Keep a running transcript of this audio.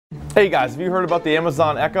Hey guys, have you heard about the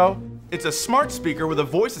Amazon Echo? It's a smart speaker with a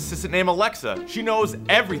voice assistant named Alexa. She knows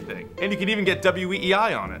everything, and you can even get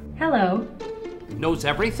WEEI on it. Hello. Knows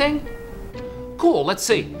everything? Cool, let's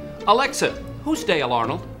see. Alexa, who's Dale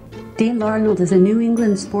Arnold? Dale Arnold is a New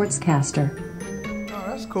England sportscaster. Oh,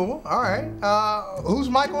 that's cool. All right. Who's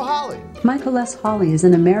Michael Holley? Michael S. Holley is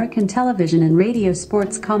an American television and radio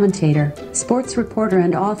sports commentator, sports reporter,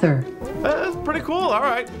 and author. That's pretty cool, all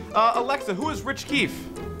right. Alexa, who is Rich Keefe?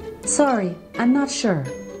 Sorry, I'm not sure.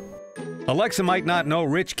 Alexa might not know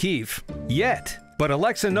Rich Keefe yet, but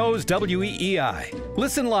Alexa knows WEEI.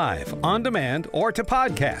 Listen live, on demand, or to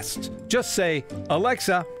podcasts. Just say,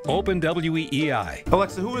 Alexa, open WEEI.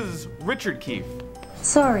 Alexa, who is Richard Keefe?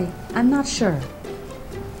 Sorry, I'm not sure.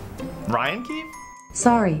 Ryan Keefe?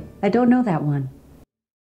 Sorry, I don't know that one.